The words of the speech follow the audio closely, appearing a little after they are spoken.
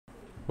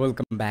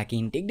Welcome back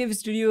in Tec Dev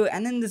Studio,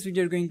 and in this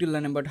video we're going to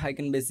learn about how you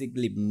can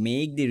basically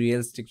make the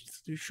realistic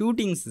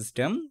shooting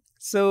system.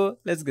 So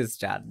let's get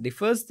started. The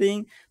first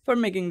thing for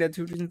making the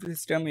shooting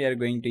system, we are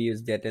going to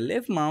use that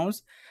left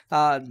mouse.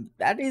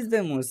 That is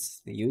the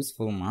most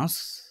useful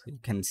mouse, you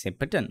can say,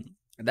 button.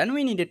 Then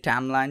we need a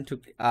timeline to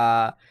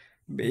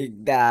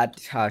make that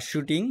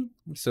shooting.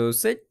 So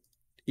set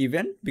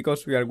event,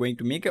 because we are going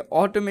to make an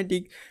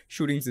automatic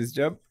shooting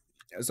system.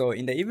 So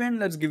in the event,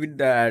 let's give it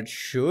that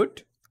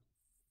shoot,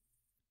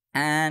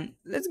 and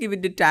let's give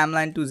it the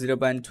timeline to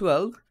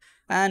 0.12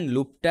 and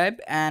loop type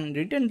and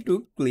return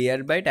to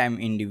clear by time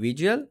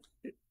individual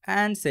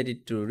and set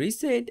it to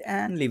reset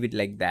and leave it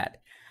like that.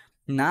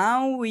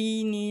 Now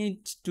we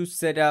need to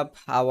set up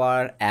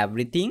our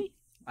everything.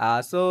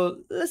 So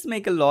let's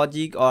make a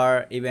logic,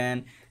 or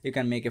even you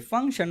can make a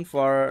function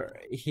for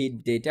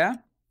heat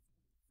data.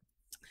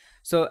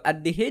 So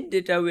at the heat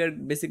data, we are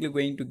basically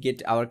going to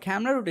get our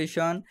camera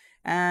rotation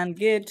and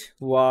get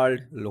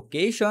world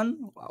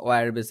location,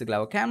 where basically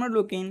our camera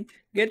looking,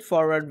 get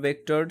forward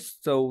vectors.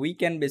 So we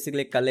can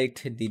basically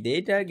collect the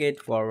data, get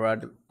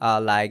forward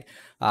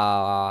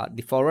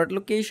the forward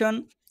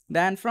location.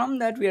 Then from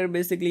that, we are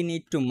basically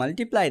need to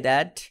multiply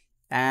that,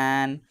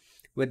 and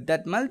with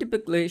that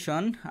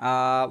multiplication,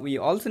 we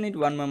also need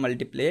one more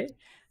multiply,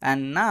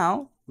 and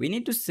now we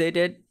need to set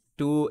it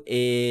to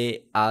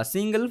a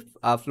single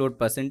float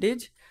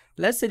percentage.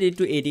 Let's set it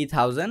to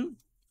 80,000.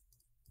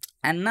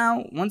 And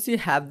now once you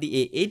have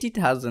the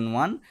 80,000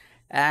 one,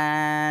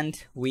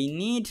 and we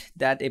need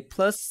that a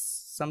plus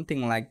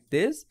something like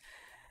this,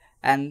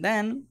 and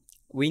then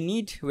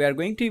we are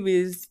going to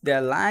use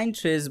the line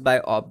trace by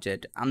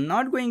object. I'm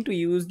not going to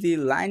use the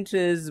line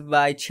trace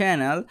by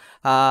channel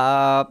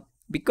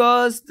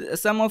because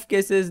some of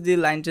cases the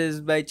line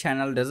trace by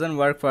channel doesn't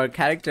work for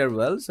character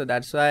well, so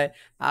that's why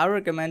I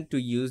recommend to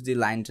use the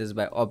line trace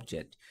by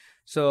object.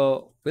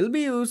 So we'll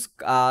be use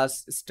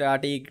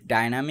static,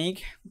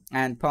 dynamic,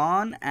 and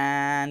pawn,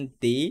 and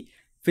the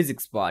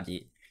physics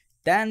body.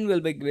 Then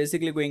we'll be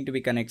basically going to be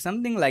connect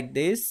something like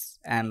this,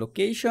 and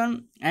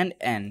location and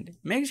end.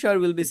 Make sure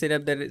we'll be set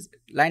up the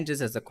line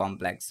trace as a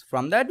complex.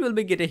 From that we'll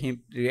be get a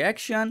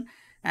reaction,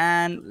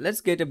 and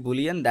let's get a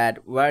boolean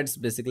that where it's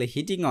basically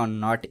hitting or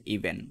not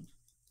even.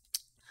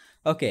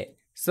 Okay,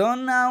 so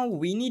now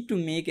we need to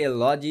make a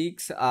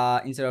logics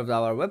instead of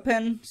our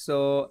weapon.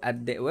 So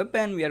at the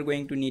weapon we are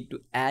going to need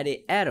to add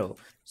a arrow.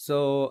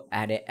 So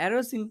add a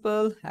arrow,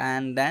 simple,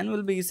 and then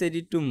we'll be set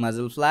it to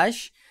muzzle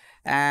flash,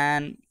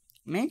 and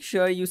make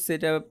sure you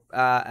set up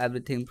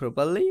everything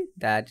properly,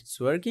 that it's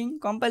working.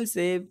 Compile,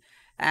 save,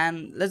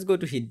 and let's go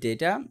to hit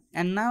data,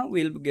 and now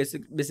we'll be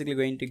basically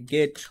going to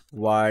get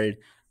world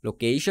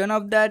location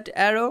of that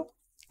arrow.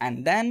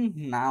 And then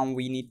now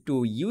we need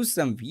to use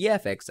some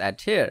VFX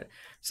at here.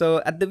 So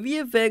at the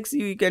VFX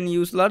you can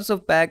use lots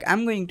of pack.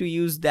 I'm going to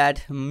use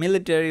that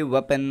military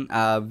weapon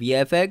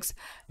VFX.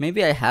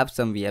 Maybe I have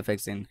some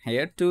VFX in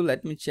here too.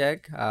 Let me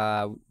check.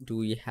 Do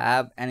we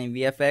have any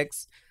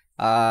VFX?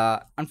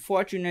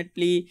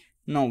 Unfortunately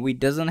no, we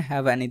doesn't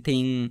have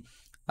anything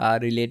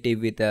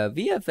related with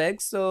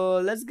VFX. So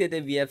let's get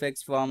a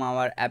VFX from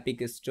our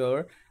Epic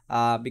store,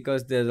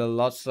 because there's a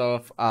lots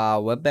of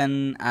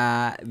weapon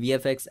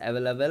VFX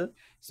available,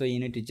 so you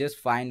need to just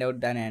find out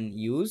that and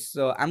use.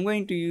 So I'm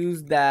going to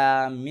use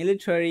the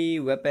military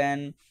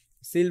weapon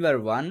silver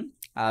one,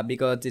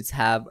 because it's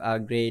have a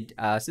great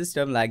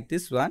system like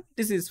this one.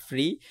 This is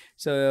free,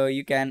 so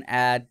you can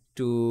add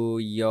to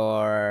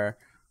your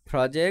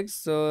projects.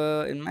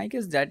 So in my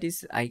case that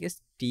is, I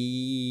guess,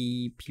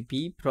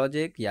 TPP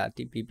project. Yeah,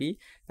 TPP,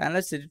 and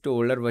let's set it to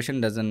older version,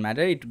 doesn't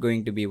matter, it's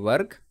going to be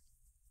work.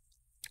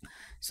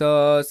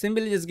 So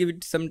simply just give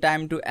it some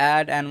time to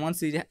add, and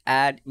once we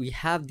add, we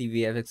have the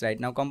VFX right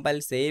now. Compile,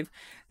 save.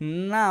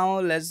 Now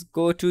let's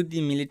go to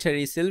the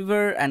military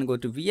silver and go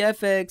to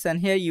VFX,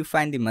 and here you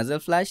find the muzzle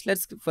flash.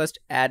 Let's first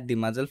add the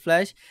muzzle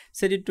flash,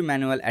 set it to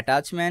manual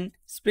attachment,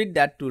 split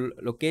that to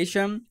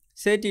location,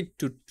 set it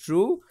to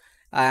true,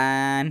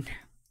 and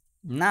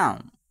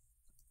now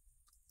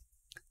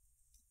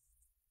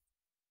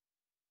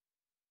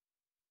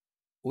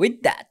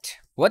with that,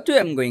 what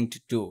I'm going to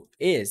do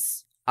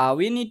is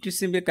we need to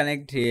simply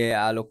connect the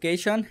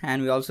location,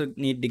 and we also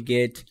need to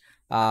get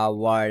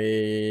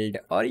world,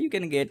 or you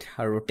can get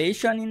a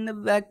rotation in the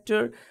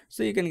vector,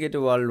 so you can get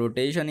a world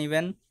rotation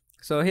even.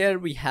 So here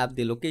we have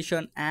the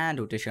location and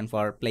rotation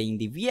for playing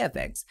the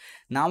VFX.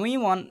 Now we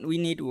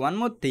need one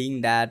more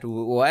thing, that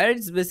where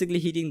it's basically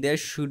hitting, there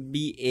should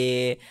be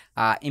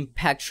a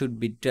impact should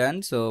be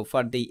done. So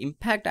for the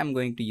impact I'm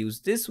going to use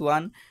this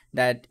one,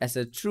 that as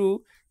a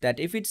true, that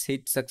if it's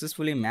hit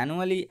successfully,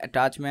 manually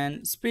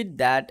attachment, split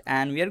that,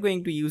 and we are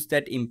going to use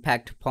that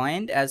impact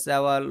point as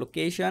our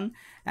location.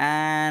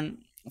 And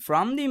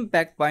from the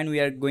impact point we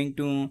are going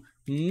to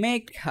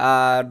make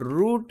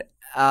root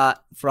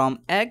from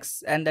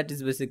X, and that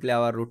is basically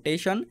our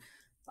rotation.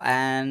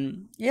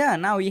 And yeah,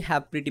 now we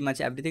have pretty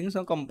much everything.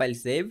 So compile,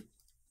 save.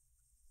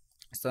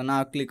 So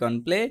now click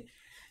on play,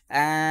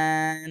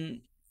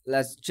 and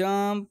let's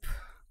jump.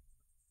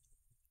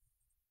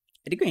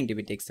 it's going to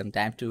be take some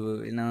time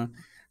to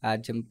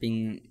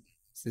jumping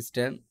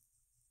system.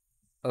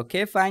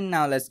 Okay, fine.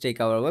 Now let's take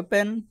our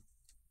weapon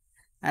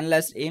and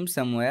let's aim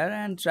somewhere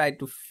and try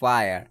to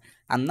fire.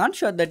 I'm not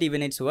sure that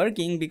even it's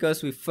working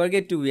because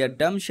we are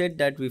dumb shit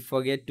that we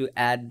forget to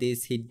add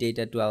this hit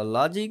data to our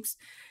logics.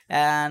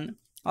 And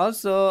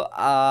also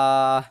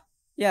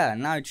yeah,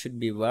 now it should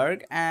be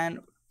work. And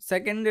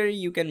secondary,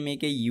 you can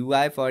make a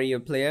UI for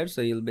your player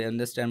so you'll be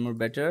understand more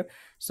better.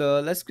 So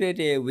let's create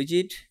a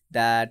widget,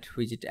 that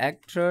widget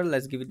actor.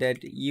 Let's give it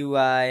that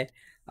UI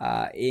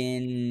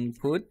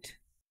input.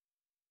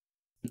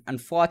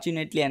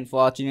 Unfortunately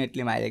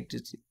my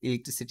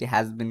electricity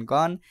has been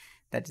gone.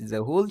 That is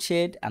a whole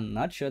shit. I'm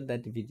not sure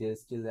that the video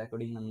is still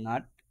recording or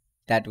not.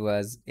 That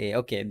was a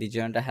okay, the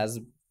generator has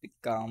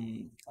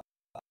become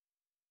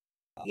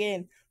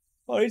again,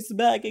 or it's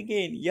back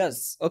again.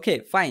 Yes,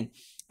 okay, fine.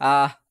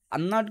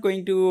 I'm not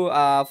going to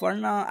for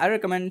now I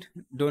recommend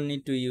don't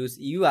need to use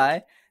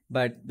UI,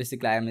 but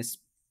basically I'm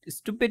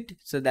stupid,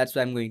 so that's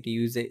why I'm going to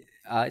use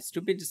a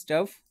stupid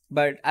stuff,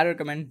 but I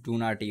recommend do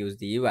not use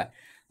the UI.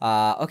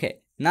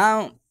 Okay,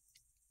 now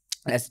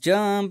let's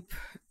jump.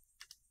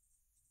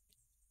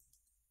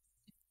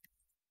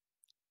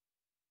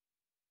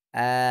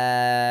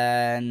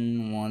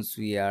 And once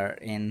we are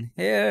in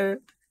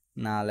here,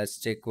 now let's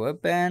check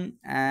weapon,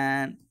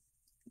 and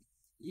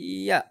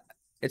yeah,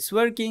 it's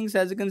working.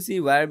 So as you can see,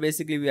 where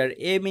basically we are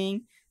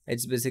aiming,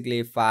 it's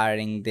basically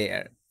firing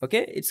there.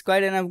 Okay, it's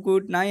quite enough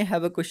good. Now you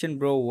have a question,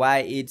 bro, why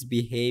it's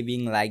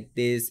behaving like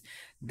this?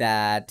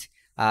 That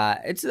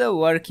it's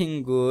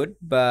working good,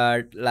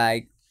 but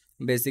like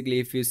basically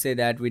if you say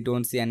that we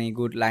don't see any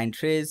good line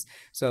trace,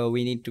 so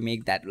we need to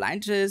make that line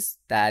trace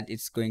that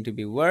it's going to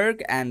be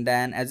work. And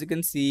then as you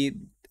can see,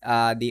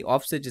 the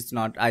offset is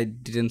not, I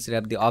didn't set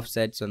up the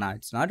offset, so now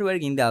it's not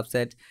working the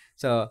offset.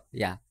 So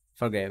yeah,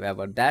 forget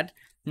about that.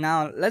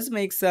 Now let's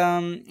make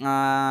some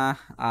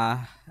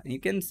you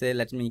can say,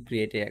 let me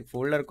create a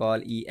folder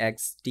called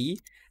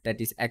ext,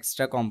 that is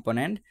extra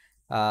component.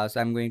 So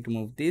I'm going to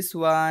move this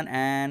one,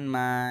 and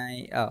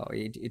my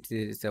it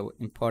is a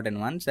important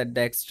one. Set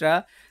the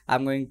extra.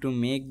 I'm going to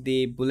make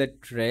the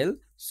bullet trail.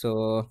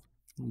 So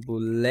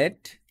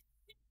bullet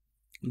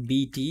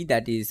bt,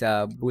 that is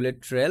a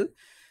bullet trail.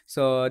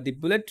 So the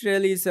bullet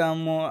trail is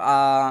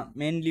more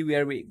mainly we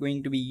are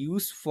going to be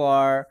used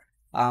for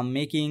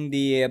making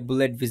the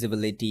bullet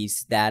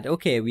visibilities, that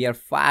okay, we are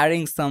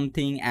firing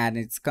something and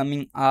it's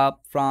coming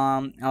up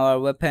from our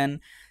weapon.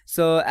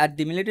 So at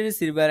the military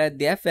server at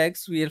the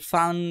fx, we have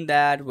found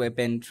that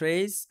weapon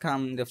trace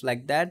kind of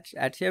like that.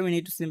 At here we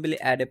need to simply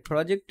add a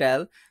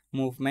projectile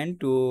movement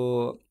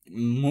to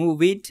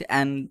move it,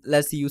 and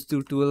let's use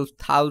to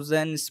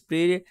 12,000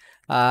 speed.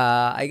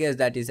 I guess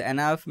that is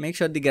enough. Make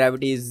sure the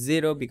gravity is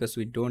 0 because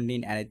we don't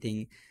need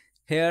anything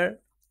here.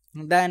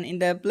 Then in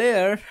the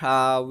player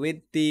with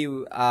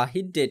the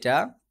hit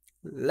data,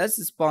 let's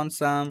spawn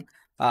some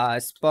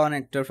spawn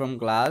actor from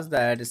class,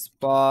 that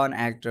spawn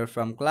actor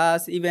from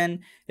class. Even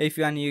if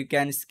you want, you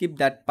can skip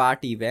that part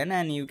even,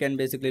 and you can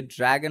basically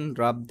drag and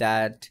drop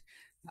that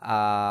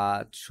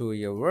through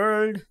your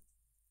world.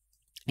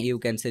 You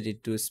can set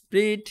it to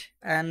split,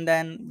 and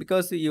then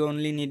because you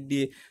only need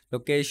the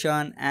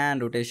location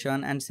and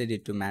rotation, and set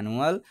it to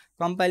manual,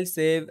 compile,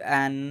 save,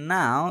 and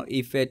now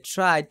if I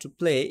try to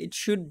play, it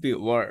should be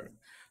work.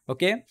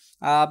 Okay,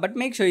 but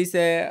make sure it's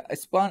a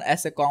spawn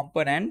as a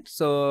component.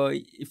 So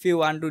if you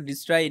want to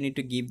destroy, you need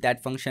to give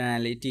that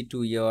functionality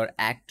to your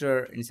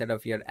actor instead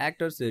of your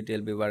actor, so it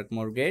will be work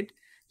more great.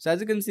 So as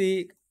you can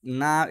see,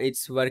 now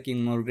it's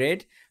working more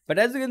great, but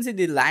as you can see,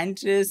 the line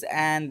trace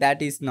and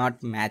that is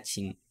not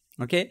matching.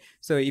 Okay,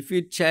 so if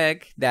you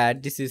check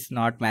that this is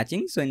not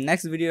matching, so in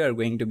next video we are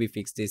going to be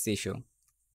fix this issue.